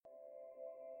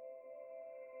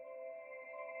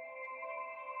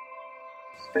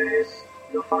Space,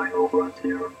 the final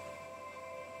frontier.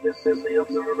 This is the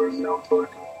Observer's Notebook,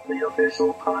 the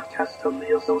official podcast of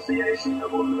the Association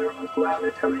of Lunar and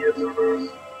Planetary Observers.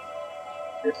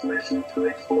 Its mission to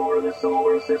explore the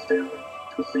solar system,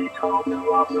 to seek out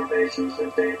new observations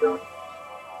and data,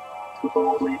 to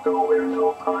boldly go where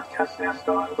no podcast has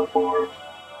gone before.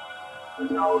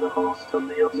 And now the host of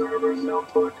the Observer's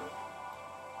Notebook,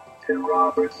 Tim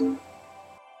Robertson.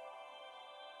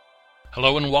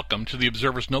 Hello and welcome to the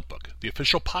Observer's Notebook, the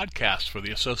official podcast for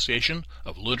the Association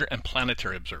of Lunar and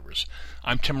Planetary Observers.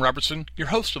 I'm Tim Robertson, your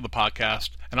host of the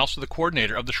podcast, and also the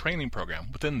coordinator of the training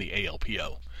program within the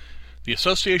ALPO. The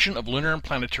Association of Lunar and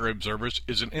Planetary Observers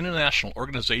is an international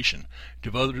organization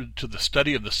devoted to the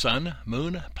study of the Sun,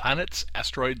 Moon, planets,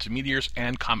 asteroids, meteors,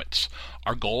 and comets.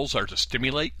 Our goals are to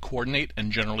stimulate, coordinate,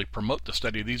 and generally promote the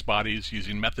study of these bodies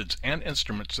using methods and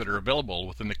instruments that are available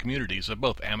within the communities of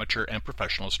both amateur and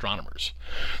professional astronomers.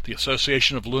 The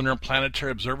Association of Lunar and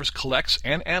Planetary Observers collects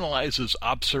and analyzes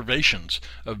observations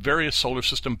of various solar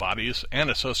system bodies and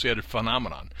associated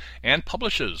phenomena, and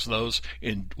publishes those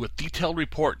with detailed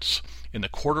reports in the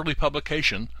quarterly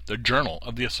publication, the Journal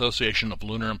of the Association of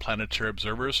Lunar and Planetary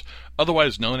Observers,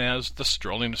 otherwise known as the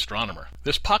Sterling Astronomer.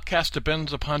 This podcast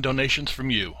depends upon donations from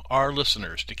you, our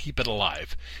listeners, to keep it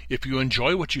alive. If you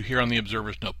enjoy what you hear on the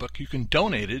Observer's Notebook, you can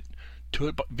donate it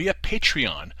via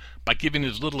Patreon by giving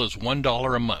as little as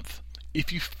 $1 a month.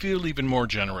 If you feel even more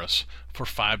generous, for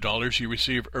 $5 you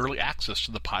receive early access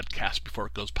to the podcast before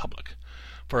it goes public.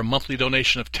 For a monthly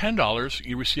donation of $10,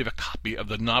 you receive a copy of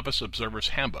the Novice Observer's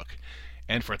Handbook.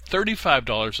 And for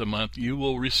 $35 a month, you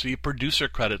will receive producer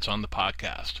credits on the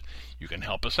podcast. You can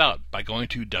help us out by going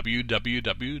to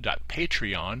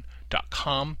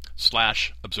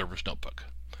www.patreon.com/observersnotebook.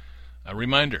 A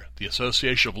reminder, the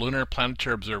Association of Lunar and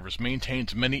Planetary Observers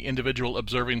maintains many individual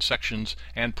observing sections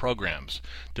and programs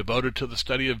devoted to the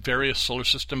study of various solar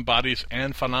system bodies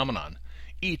and phenomenon.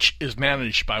 Each is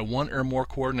managed by one or more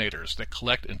coordinators that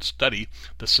collect and study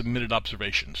the submitted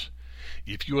observations.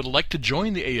 If you would like to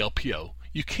join the ALPO,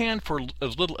 you can for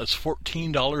as little as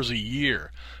 $14 a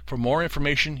year. For more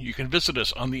information, you can visit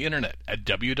us on the internet at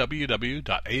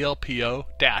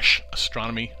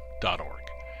www.alpo-astronomy.org.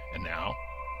 And now,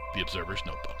 the Observer's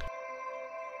Notebook.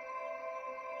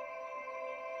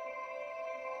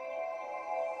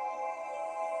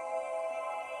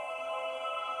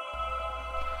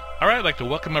 All right, I'd like to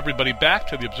welcome everybody back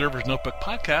to the Observer's Notebook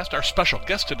podcast. Our special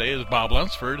guest today is Bob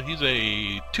Lunsford. He's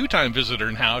a two-time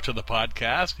visitor now to the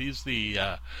podcast. He's the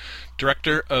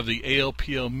director of the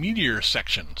ALPO Meteor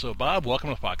section. So, Bob, welcome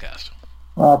to the podcast.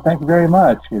 Well, thank you very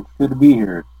much. It's good to be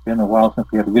here. It's been a while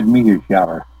since we had a good meteor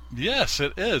shower. Yes,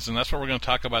 it is, and that's what we're going to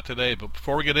talk about today. But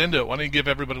before we get into it, why don't you give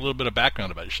everybody a little bit of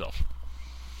background about yourself?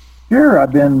 Sure.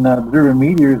 I've been observing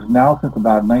meteors now since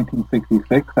about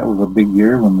 1966. That was a big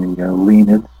year when the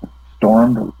Leonids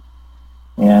stormed,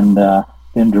 and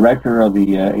been director of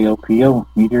the ALPO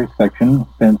Meteor section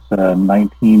since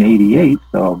 1988.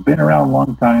 So I've been around a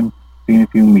long time, seen a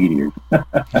few meteors.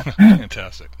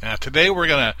 Fantastic. Now, today we're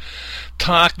going to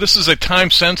talk. This is a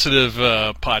time-sensitive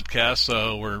podcast,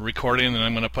 so we're recording, and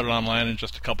I'm going to put it online in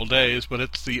just a couple days. But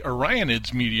it's the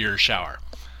Orionids meteor shower.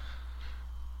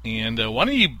 And why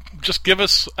don't you just give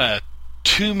us a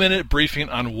 2-minute briefing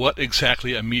on what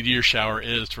exactly a meteor shower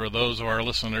is for those of our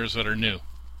listeners that are new.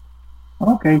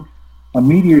 Okay. A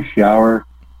meteor shower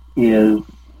is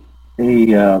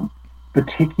a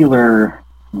particular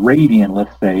radiant,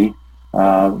 let's say.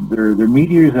 They're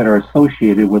meteors that are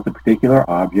associated with a particular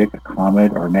object, a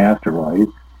comet or an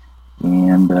asteroid.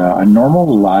 And a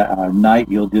normal night,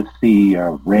 you'll just see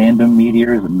random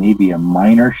meteors and maybe a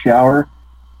minor shower.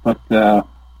 But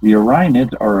the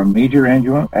Orionids are a major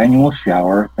annual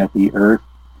shower that the Earth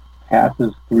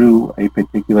passes through a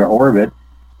particular orbit,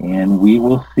 and we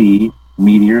will see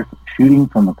meteors shooting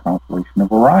from the constellation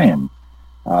of Orion.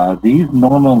 These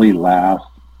normally last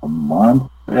a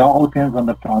month. It all depends on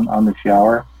the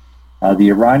shower. The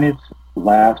Orionids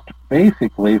last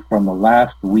basically from the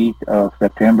last week of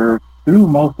September through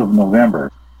most of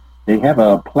November. They have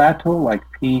a plateau-like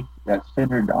peak that's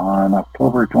centered on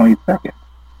October 22nd.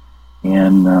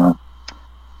 And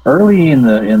early in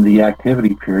the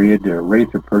activity period, the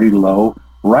rates are pretty low.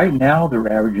 Right now, they're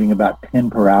averaging about 10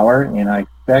 per hour, and I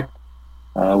expect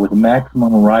with the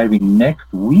maximum arriving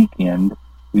next weekend,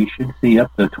 we should see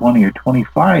up to 20 or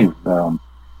 25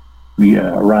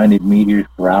 Orionid meteors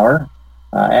per hour.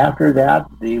 After that,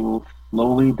 they will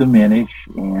slowly diminish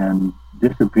and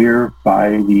disappear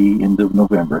by the end of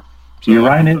November. The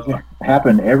Orionids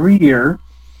happen every year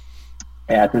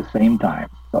at the same time.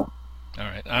 So All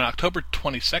right. On October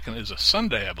 22nd is a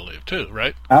Sunday, I believe, too,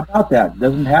 right? How about that?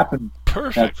 Doesn't happen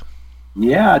perfect.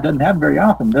 Yeah, it doesn't happen very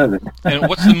often, does it? And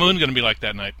what's the moon going to be like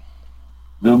that night?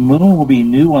 The moon will be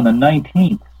new on the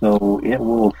 19th, so it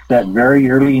will set very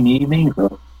early in the evening,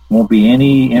 so won't be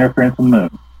any interference from the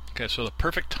moon. Okay, so the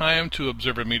perfect time to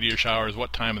observe a meteor shower is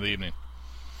what time of the evening?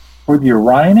 For the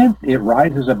Orionids, it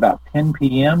rises about 10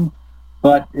 p.m.,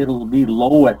 but it'll be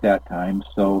low at that time,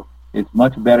 so it's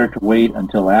much better to wait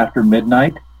until after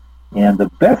midnight. And the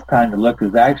best time to look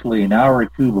is actually an hour or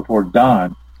two before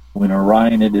dawn, when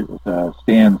Orionid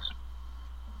stands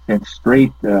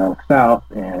straight south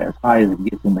as high as it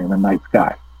gets in the night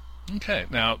sky. Okay,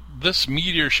 now this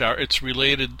meteor shower, it's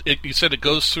related, you said it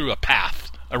goes through a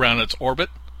path around its orbit?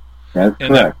 That's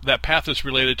and correct. That path is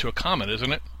related to a comet,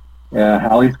 isn't it?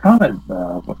 Halley's Comet.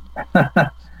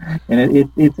 And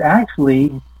it's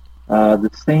actually the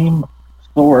same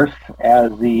source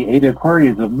as the Eta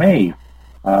Aquarius of May.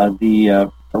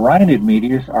 The Orionid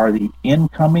meteors are the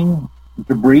incoming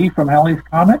debris from Halley's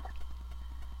Comet,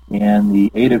 and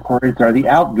the Eta Aquarius are the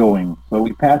outgoing. So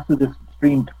we pass through this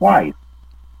stream twice.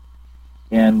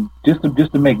 And just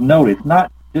to make note, it's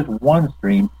not just one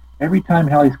stream. Every time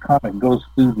Halley's Comet goes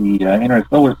through the inner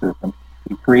solar system,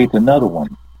 it creates another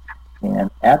one.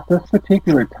 And at this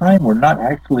particular time, we're not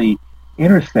actually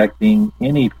intersecting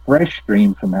any fresh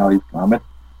streams from Halley's Comet.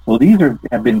 So these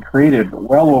have been created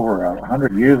well over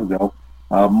 100 years ago,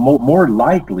 more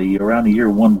likely around the year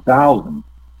 1000.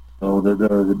 So the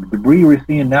debris we're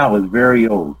seeing now is very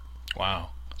old. Wow!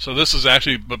 So this is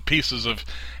actually pieces of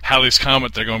Halley's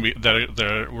Comet we're going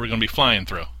to be flying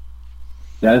through.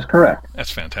 That is correct.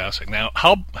 That's fantastic. Now,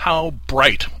 how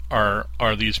bright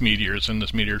are these meteors in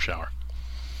this meteor shower?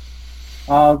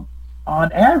 On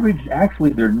average, actually,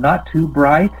 they're not too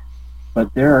bright,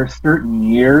 but there are certain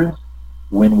years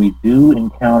when we do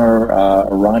encounter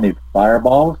Orionid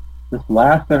fireballs. This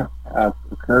last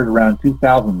occurred around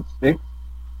 2006,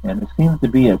 and it seems to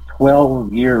be a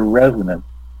 12-year resonance.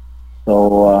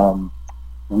 So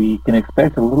we can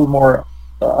expect a little more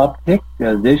uptick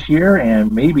this year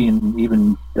and maybe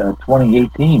even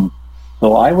 2018.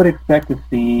 So I would expect to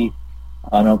see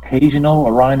an occasional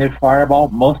Orionid fireball.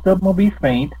 Most of them will be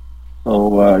faint,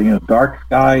 so dark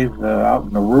skies out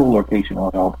in a rural location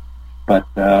will help. But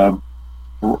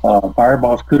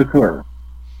fireballs could occur.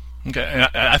 Okay,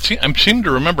 I seem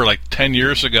to remember like 10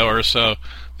 years ago or so,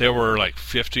 there were like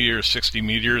 50 or 60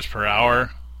 meteors per hour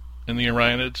in the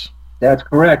Orionids. That's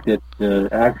correct. It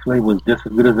actually was just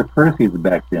as good as the Perseus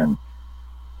back then.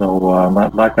 So,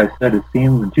 like I said, it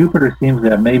seems Jupiter seems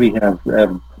to maybe have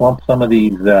clumped some of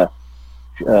these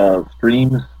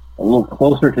streams a little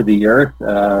closer to the Earth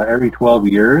every 12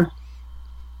 years.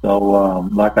 So,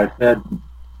 like I said,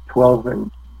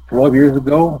 12 years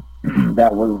ago,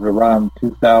 that was around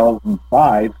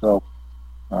 2005. So,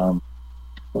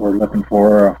 we're looking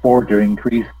forward to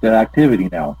increased activity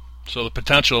now. So the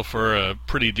potential for a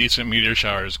pretty decent meteor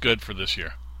shower is good for this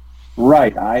year.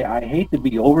 Right. I hate to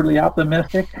be overly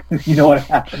optimistic. You know what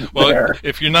happens well, there.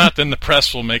 If you're not, then the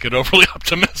press will make it overly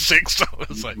optimistic. So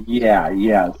it's like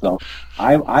yeah. So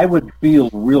I would feel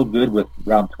real good with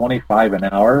around 25 an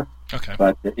hour. Okay.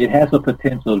 But it has the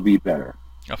potential to be better.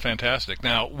 Oh, fantastic.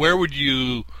 Now, where would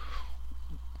you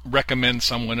recommend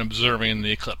someone observing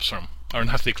the eclipse from? Or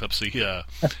not the eclipse, the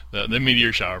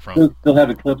meteor shower from? Still have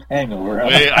eclipse hangover.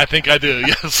 I think I do,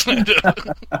 yes. I do.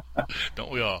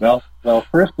 Don't we all? Well,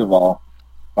 first of all,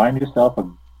 find yourself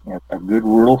a good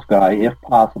rural sky, if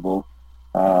possible.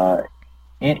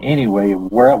 Anyway,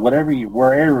 wherever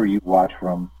you watch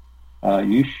from,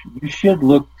 you should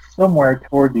look somewhere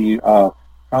toward the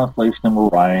constellation of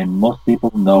Orion. Most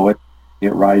people know it.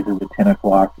 It rises at 10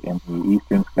 o'clock in the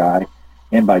eastern sky,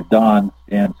 and by dawn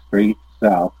stands straight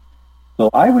south. So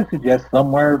I would suggest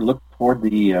somewhere look toward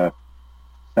the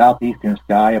southeastern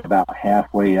sky about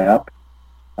halfway up.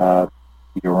 The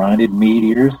Orionid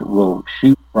meteors will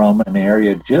shoot from an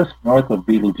area just north of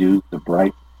Betelgeuse, the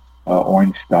bright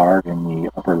orange star in the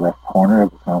upper left corner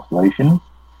of the constellation.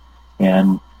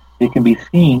 And it can be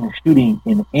seen shooting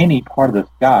in any part of the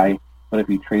sky, but if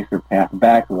you trace their path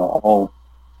back, they'll all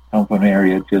come from an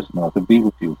area just north of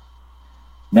Betelgeuse.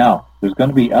 Now, there's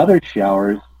going to be other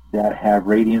showers that have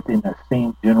radiance in the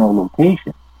same general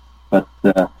location. But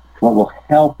what will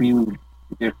help you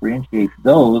differentiate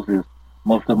those is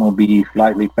most of them will be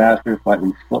slightly faster,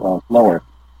 slightly slower.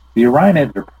 The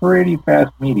Orionids are pretty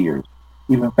fast meteors,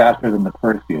 even faster than the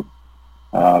Perseus.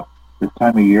 This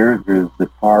time of year, there's the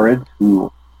Taurids, who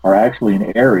are actually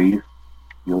in Aries.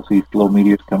 You'll see slow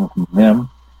meteors coming from them.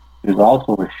 There's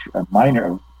also a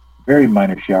very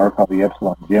minor shower called the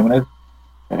Epsilon Geminis,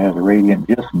 that has a radiant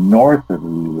just north of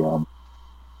the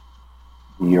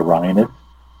Orionids.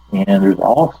 And there's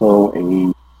also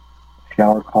a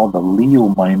shower called the Leo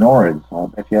Minorids. I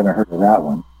bet you haven't heard of that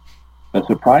one. But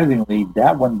surprisingly,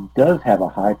 that one does have a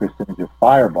high percentage of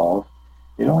fireballs.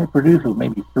 It only produces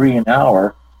maybe 3 an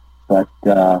hour, but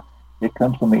it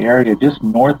comes from the area just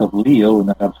north of Leo in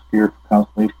that obscure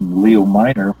constellation Leo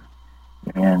Minor,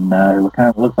 and it kind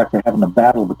of looks like they're having a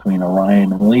battle between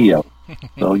Orion and Leo.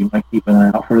 So you might keep an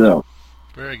eye out for those.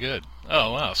 Very good.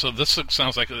 Oh, wow. So this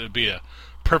sounds like it would be a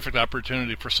perfect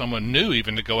opportunity for someone new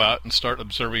even to go out and start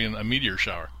observing a meteor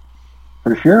shower.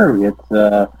 For sure. It's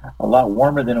a lot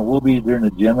warmer than it will be during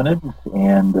the Geminids,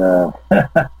 and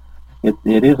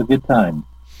it is a good time.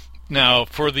 Now,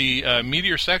 for the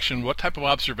meteor section, what type of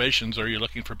observations are you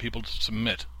looking for people to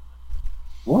submit?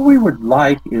 What we would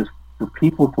like is for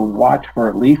people to watch for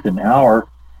at least an hour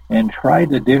and try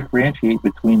to differentiate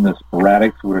between the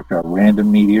sporadics, which are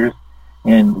random meteors,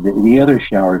 and the other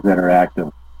showers that are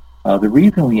active. The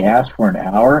reason we ask for an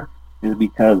hour is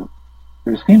because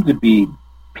there seems to be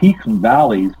peaks and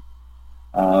valleys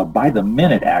by the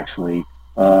minute, actually,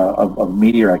 of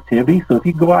meteor activity. So if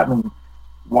you go out and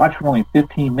watch for only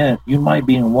 15 minutes, you might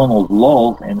be in one of those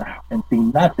lulls and see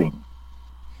nothing.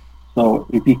 So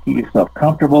if you keep yourself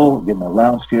comfortable, get in a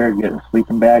lounge chair, get a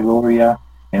sleeping bag over you,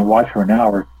 and watch for an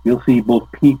hour, you'll see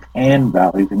both peaks and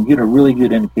valleys and get a really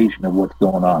good indication of what's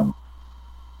going on.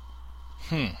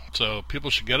 So people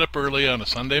should get up early on a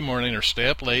Sunday morning or stay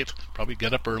up late. Probably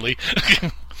get up early.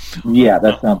 Yeah,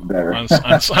 that sounds better.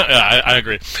 I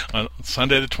agree. On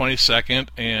Sunday the 22nd,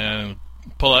 and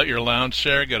pull out your lounge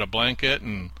chair, get a blanket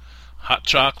and hot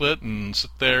chocolate, and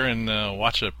sit there and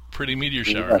watch a pretty meteor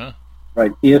shower, right. Huh?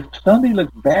 Right. If Sunday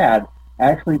looks bad,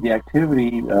 actually the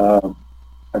activity a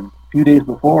few days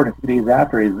before and a few days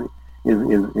after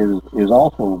is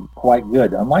also quite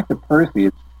good. Unlike the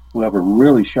Perseids, who have a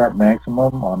really sharp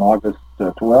maximum on August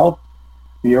 12th,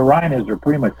 the Orionids are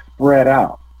pretty much spread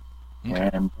out. Okay.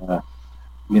 And,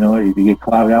 if you get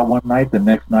clouded out one night, the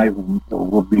next night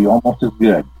will be almost as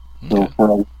good. Okay.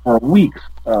 So for weeks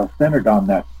centered on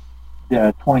that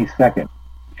 22nd, you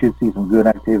should see some good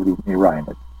activity in the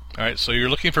Orionids. All right, so you're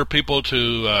looking for people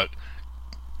to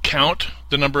count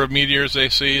the number of meteors they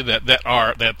see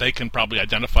that they can probably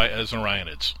identify as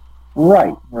Orionids.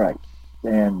 Right.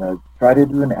 And try to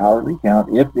do an hourly count.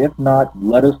 If not,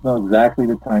 let us know exactly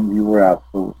the time you were out,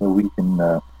 so we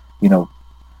can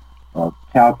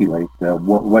calculate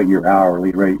what your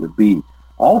hourly rate would be.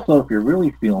 Also, if you're really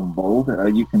feeling bold,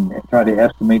 you can try to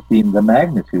estimate the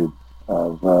magnitude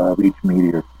of each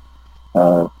meteor.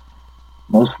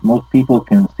 Most people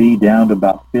can see down to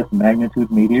about fifth magnitude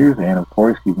meteors, and of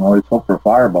course, you can always hope for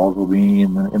fireballs will be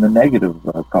in the negative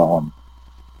column.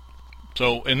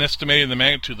 So, in estimating the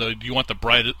magnitude, though, do you want the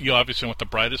brightest? You obviously want the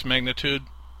brightest magnitude,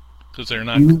 because they're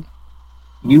not.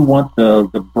 You want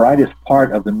the brightest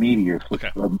part of the meteors.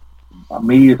 Okay.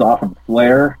 Meteors often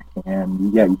flare,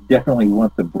 and yeah, you definitely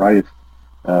want the brightest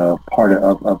part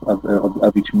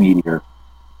of each meteor.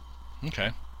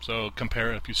 Okay. So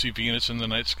compare if you see Venus in the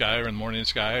night sky or in the morning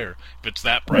sky, or if it's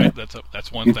that bright,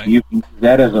 that's one thing. You can use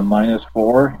that as a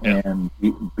 -4, yeah. And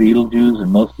Betelgeuse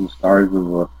and most of the stars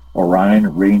of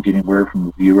Orion range anywhere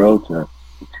from 0 to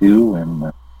 2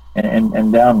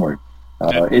 and downward.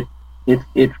 Yeah.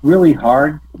 It's really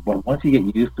hard, but once you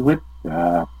get used to it,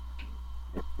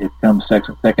 it comes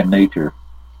second nature.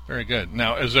 Very good.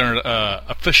 Now, is there an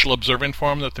official observing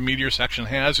form that the meteor section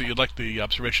has that you'd like the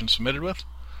observation submitted with?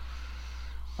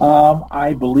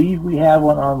 I believe we have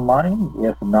one online.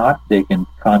 If not, they can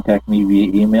contact me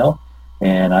via email,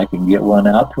 and I can get one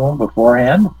out to them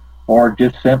beforehand, or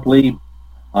just simply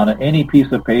on any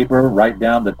piece of paper write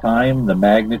down the time, the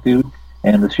magnitude,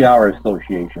 and the shower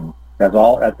association. That's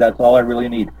all I really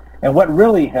need. And what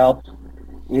really helps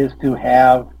is to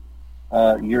have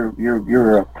your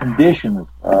conditions.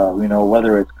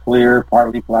 Whether it's clear,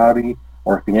 partly cloudy,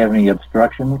 or if you have any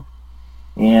obstructions,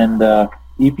 and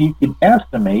if you can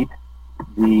estimate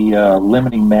the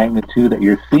limiting magnitude that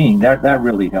you're seeing, that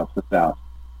really helps us out.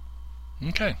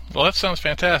 Okay. Well, that sounds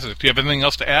fantastic. Do you have anything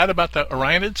else to add about the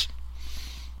Orionids?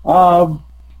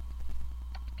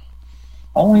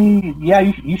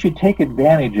 You should take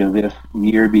advantage of this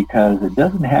year because it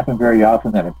doesn't happen very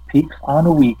often that it peaks on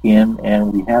a weekend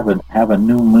and we have a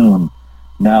new moon.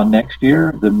 Now, next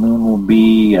year, the moon will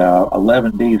be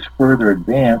 11 days further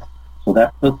advanced, so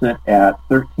that puts it at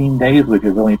 13 days, which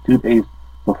is only 2 days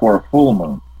before a full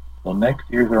moon. So next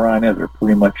year's Orionids are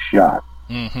pretty much shot.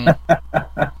 Mm-hmm.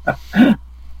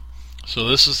 So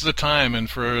this is the time, and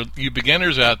for you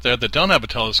beginners out there that don't have a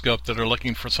telescope that are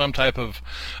looking for some type of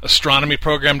astronomy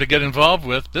program to get involved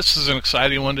with, this is an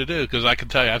exciting one to do, because I can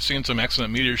tell you I've seen some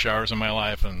excellent meteor showers in my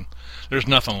life, and there's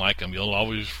nothing like them. You'll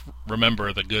always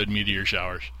remember the good meteor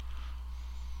showers.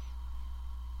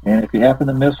 And if you happen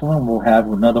to miss one, we'll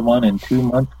have another one in 2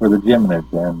 months for the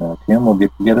Geminids. And Tim, we'll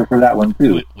get together for that one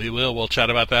too. We will. We'll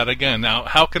chat about that again. Now,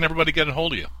 how can everybody get a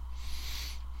hold of you?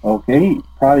 Okay,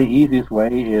 probably the easiest way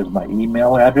is my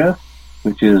email address,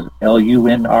 which is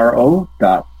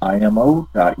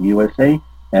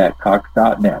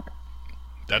lunro.imo.usa@cox.net.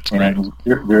 That's great. And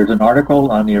there's an article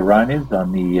on the Orionids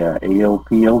on the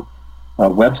ALPO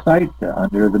website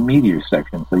under the Meteor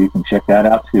section, so you can check that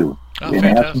out too. Oh, and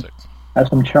fantastic. Has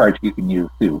some charts you can use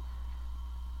too.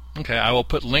 Okay, I will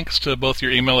put links to both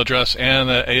your email address and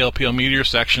the ALPO Meteor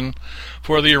section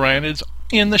for the Orionids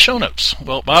in the show notes.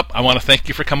 Well, Bob, I want to thank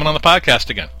you for coming on the podcast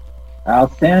again.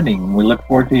 Outstanding. We look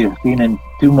forward to you seeing in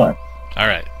 2 months. All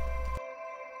right.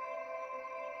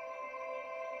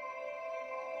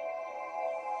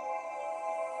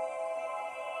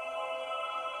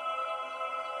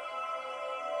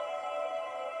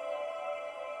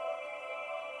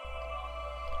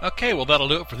 Okay, well, that'll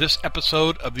do it for this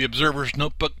episode of the Observer's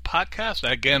Notebook podcast.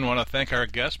 I again want to thank our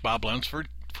guest, Bob Lunsford,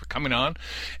 for coming on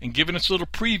and giving us a little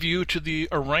preview to the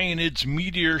Orionids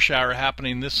meteor shower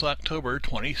happening this October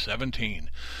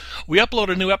 2017. We upload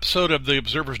a new episode of the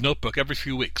Observer's Notebook every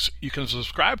few weeks. You can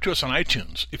subscribe to us on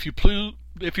iTunes. If you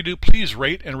do, please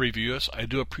rate and review us. I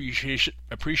do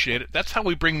appreciate it. That's how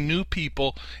we bring new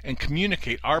people and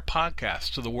communicate our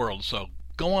podcast to the world. So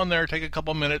go on there, take a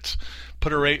couple minutes,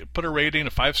 put a rating, a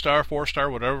 5-star,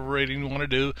 4-star, whatever rating you want to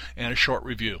do, and a short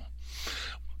review.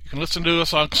 You can listen to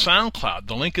us on SoundCloud.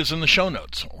 The link is in the show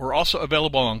notes. We're also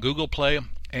available on Google Play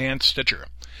and Stitcher.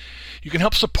 You can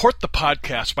help support the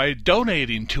podcast by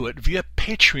donating to it via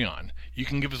Patreon. You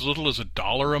can give as little as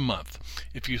 $1 a month.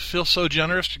 If you feel so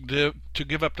generous to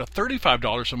give up to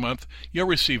 $35 a month, you'll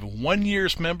receive 1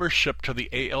 year's membership to the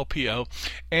ALPO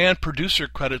and producer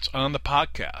credits on the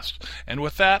podcast. And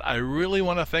with that, I really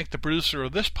want to thank the producer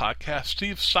of this podcast,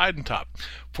 Steve Seidentop,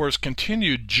 for his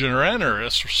continued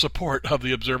generous support of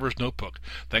the Observer's Notebook.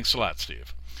 Thanks a lot,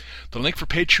 Steve. The link for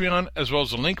Patreon, as well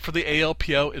as the link for the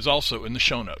ALPO, is also in the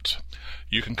show notes.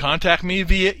 You can contact me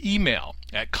via email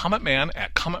at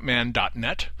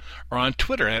cometman@cometman.net or on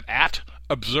Twitter at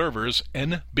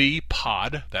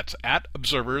ObserversNBPod. That's at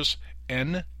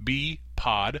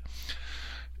ObserversNBPod.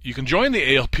 You can join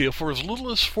the ALPO for as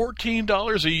little as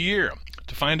 $14 a year.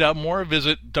 To find out more,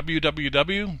 visit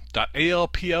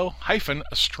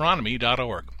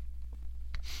www.alpo-astronomy.org.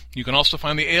 You can also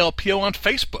find the ALPO on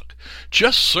Facebook.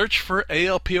 Just search for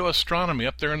ALPO Astronomy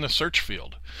up there in the search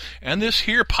field. And this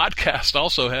here podcast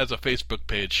also has a Facebook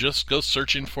page. Just go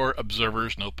searching for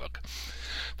Observer's Notebook.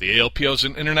 The ALPO is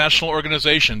an international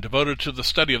organization devoted to the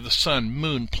study of the sun,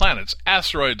 moon, planets,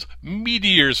 asteroids,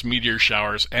 meteors, meteor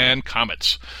showers, and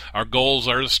comets. Our goals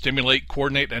are to stimulate,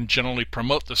 coordinate, and generally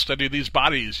promote the study of these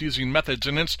bodies using methods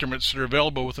and instruments that are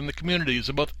available within the communities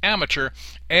of both amateur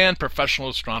and professional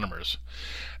astronomers.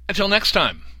 Until next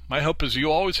time, my hope is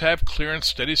you always have clear and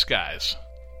steady skies.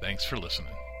 Thanks for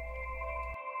listening.